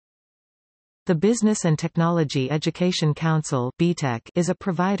The Business and Technology Education Council (BTEC) is a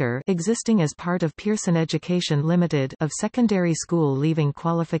provider existing as part of Pearson Education Limited of secondary school leaving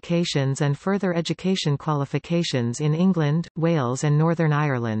qualifications and further education qualifications in England, Wales and Northern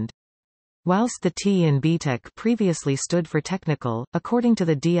Ireland. Whilst the T in BTEC previously stood for technical, according to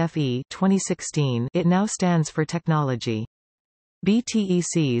the DFE 2016, it now stands for technology.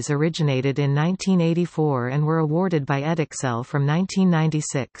 BTECs originated in 1984 and were awarded by Edexcel from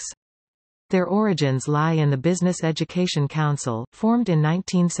 1996. Their origins lie in the Business Education Council, formed in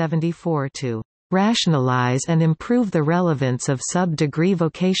 1974 to rationalize and improve the relevance of sub-degree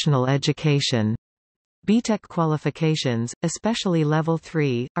vocational education. BTEC qualifications, especially Level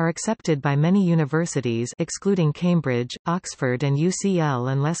 3, are accepted by many universities excluding Cambridge, Oxford and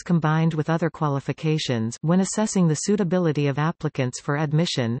UCL unless combined with other qualifications when assessing the suitability of applicants for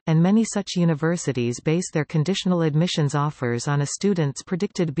admission, and many such universities base their conditional admissions offers on a student's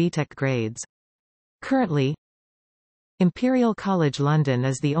predicted BTEC grades. Currently, Imperial College London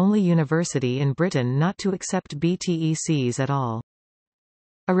is the only university in Britain not to accept BTECs at all.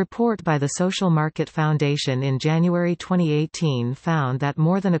 A report by the Social Market Foundation in January 2018 found that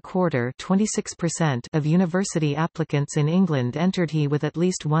more than a quarter 26% of university applicants in England entered HE with at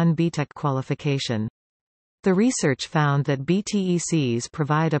least one BTEC qualification. The research found that BTECs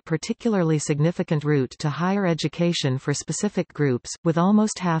provide a particularly significant route to higher education for specific groups, with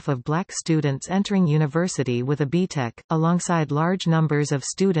almost half of black students entering university with a BTEC, alongside large numbers of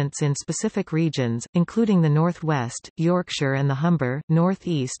students in specific regions, including the North West, Yorkshire and the Humber, North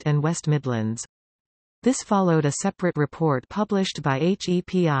East and West Midlands. This followed a separate report published by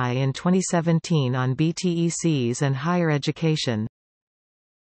HEPI in 2017 on BTECs and higher education.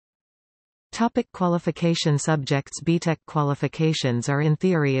 Qualification subjects. BTEC qualifications are in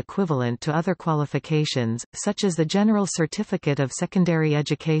theory equivalent to other qualifications, such as the General Certificate of Secondary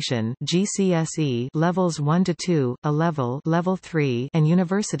Education (GCSE) levels 1 to 2, A-level, level 3, and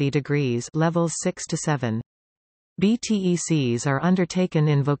university degrees levels 6 to 7. BTECs are undertaken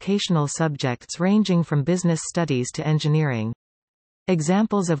in vocational subjects ranging from business studies to engineering.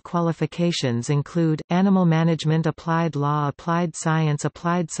 Examples of qualifications include, animal management, applied law, applied science,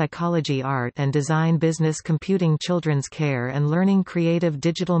 applied psychology, art and design, business, computing, children's care and learning, creative,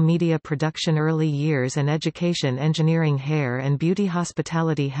 digital media production, early years and education, engineering, hair and beauty,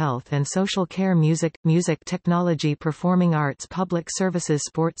 hospitality, health and social care, music technology, performing arts, public services,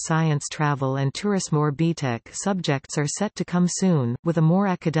 sports science, travel and tourism. More BTEC subjects are set to come soon, with a more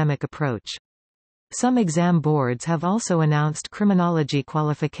academic approach. Some exam boards have also announced criminology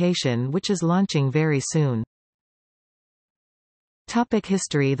qualification, which is launching very soon.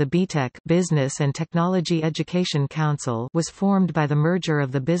 History. The BTEC Business and Technology Education Council was formed by the merger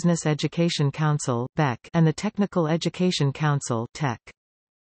of the Business Education Council (BEC) and the Technical Education Council (TEC).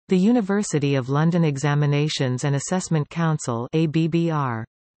 The University of London Examinations and Assessment Council (ABBR),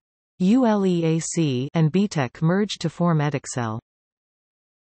 ULEAC, and BTEC merged to form Edexcel.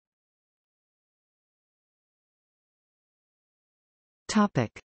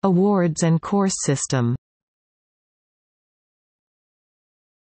 Awards and course system.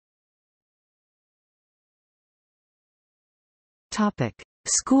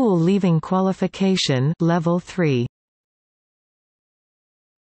 School leaving qualification Level 3.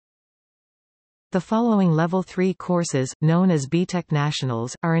 The following Level 3 courses, known as BTEC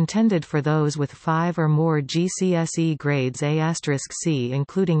Nationals, are intended for those with 5 or more GCSE grades A*C,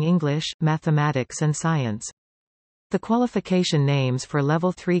 including English, mathematics and science. The qualification names for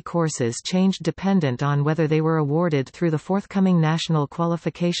Level 3 courses changed dependent on whether they were awarded through the forthcoming National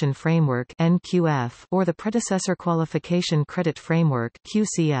Qualification Framework (NQF) or the predecessor Qualification Credit Framework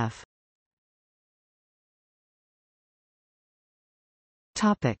 (QCF).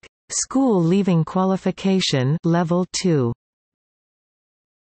 Topic: School leaving qualification Level 2.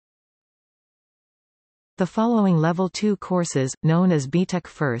 The following Level 2 courses, known as BTEC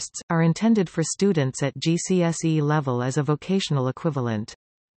Firsts, are intended for students at GCSE level as a vocational equivalent.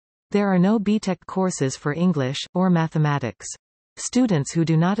 There are no BTEC courses for English, or mathematics. Students who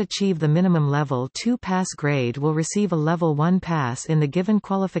do not achieve the minimum Level 2 pass grade will receive a Level 1 pass in the given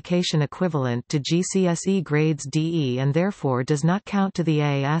qualification equivalent to GCSE grades DE and therefore does not count to the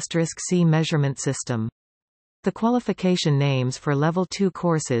A*C measurement system. The qualification names for Level 2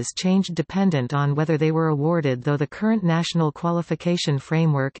 courses changed dependent on whether they were awarded through the current National Qualification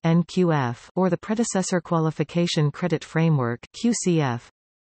Framework (NQF) or the predecessor Qualification Credit Framework (QCF).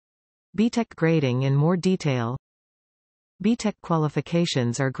 BTEC grading in more detail. BTEC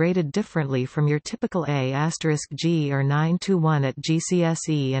qualifications are graded differently from your typical A*G or 9-1 at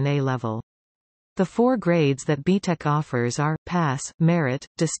GCSE and A-level. The 4 grades that BTEC offers are, Pass, Merit,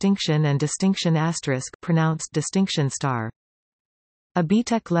 Distinction and Distinction *, pronounced Distinction Star. A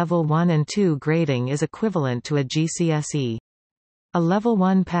BTEC Level 1 and 2 grading is equivalent to a GCSE. A Level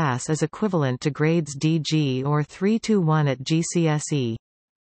 1 pass is equivalent to grades DG or 3-1 at GCSE.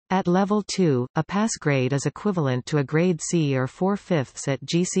 At Level 2, a pass grade is equivalent to a grade C or 4/5 at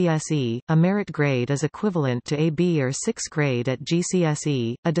GCSE, a merit grade is equivalent to a B or 6 grade at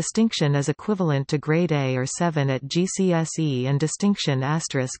GCSE, a distinction is equivalent to grade A or 7 at GCSE, and distinction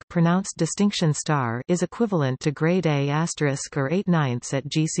 * pronounced distinction star is equivalent to grade A * or 8/9 at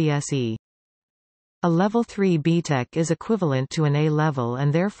GCSE. A Level 3 BTEC is equivalent to an A-level,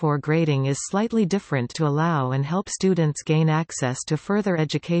 and therefore grading is slightly different to allow and help students gain access to further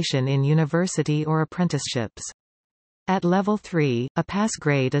education in university or apprenticeships. At Level 3, a pass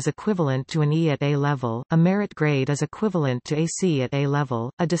grade is equivalent to an E at A-level, a merit grade is equivalent to a C at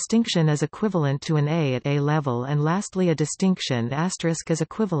A-level, a distinction is equivalent to an A at A-level, and lastly a distinction * is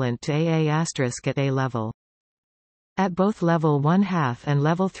equivalent to AA* at A-level. At both Level 1/2 and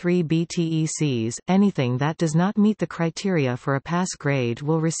Level 3 BTECs, anything that does not meet the criteria for a pass grade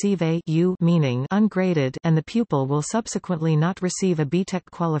will receive a U, meaning ungraded, and the pupil will subsequently not receive a BTEC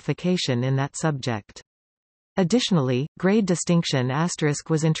qualification in that subject. Additionally, grade distinction *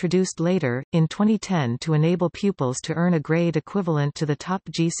 was introduced later, in 2010, to enable pupils to earn a grade equivalent to the top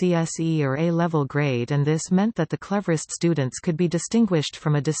GCSE or A-level grade, and this meant that the cleverest students could be distinguished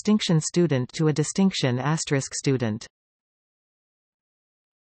from a distinction student to a distinction * student.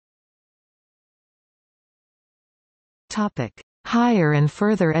 Topic: Higher and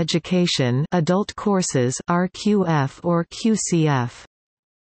Further Education, Adult Courses (RQF or QCF).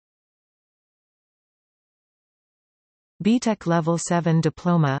 BTEC Level 7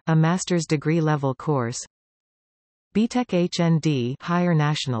 Diploma, a master's degree level course. BTEC HND Higher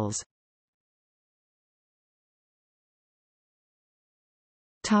Nationals.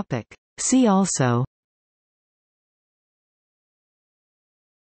 Topic. See also: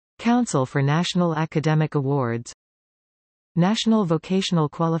 Council for National Academic Awards, National Vocational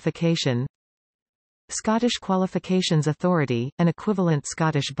Qualification, Scottish Qualifications Authority, an equivalent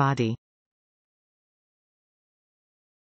Scottish body.